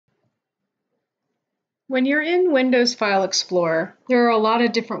When you're in Windows File Explorer, there are a lot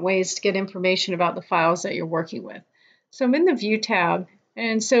of different ways to get information about the files that you're working with. So I'm in the View tab,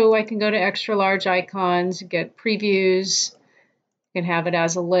 and so I can go to extra large icons, get previews, and have it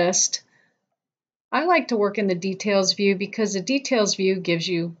as a list. I like to work in the Details view because the Details view gives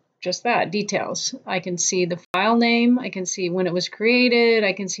you just that, details. I can see the file name, I can see when it was created,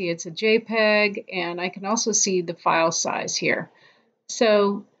 I can see it's a JPEG, and I can also see the file size here.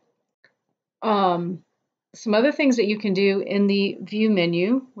 So some other things that you can do in the View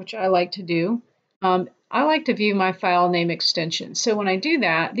menu, which I like to do, I like to view my file name extensions. So when I do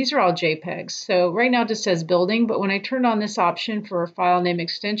that, these are all JPEGs. So right now it just says building, but when I turn on this option for file name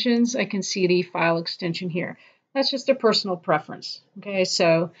extensions, I can see the file extension here. That's just a personal preference. Okay,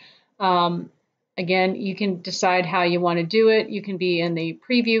 so again, you can decide how you want to do it. You can be in the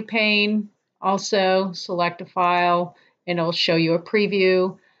preview pane, also select a file, and it'll show you a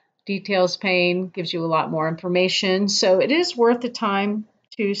preview. Details pane gives you a lot more information. So it is worth the time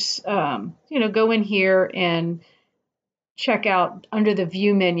to go in here and check out under the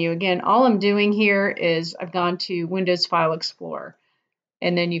View menu. Again, all I'm doing here is I've gone to Windows File Explorer,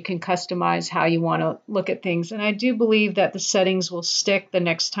 and then you can customize how you want to look at things. And I do believe that the settings will stick the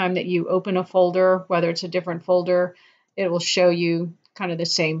next time that you open a folder, whether it's a different folder, it will show you kind of the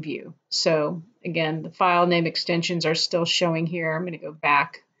same view. So again, the file name extensions are still showing here. I'm going to go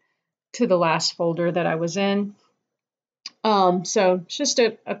back to the last folder that I was in. So just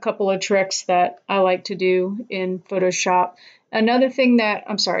a couple of tricks that I like to do in Photoshop. Another thing that,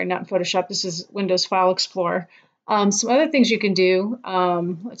 I'm sorry, not in Photoshop, this is Windows File Explorer. Some other things you can do,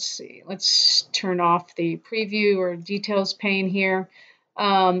 let's see, let's turn off the preview or details pane here.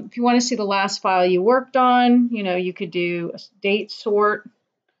 If you want to see the last file you worked on, you could do a date sort.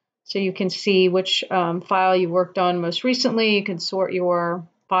 So you can see which file you worked on most recently. You can sort your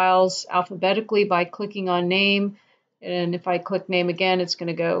files alphabetically by clicking on name. And if I click name again, it's going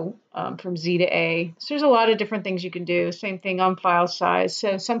to go from Z to A. So there's a lot of different things you can do. Same thing on file size.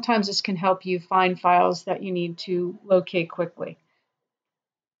 So sometimes this can help you find files that you need to locate quickly.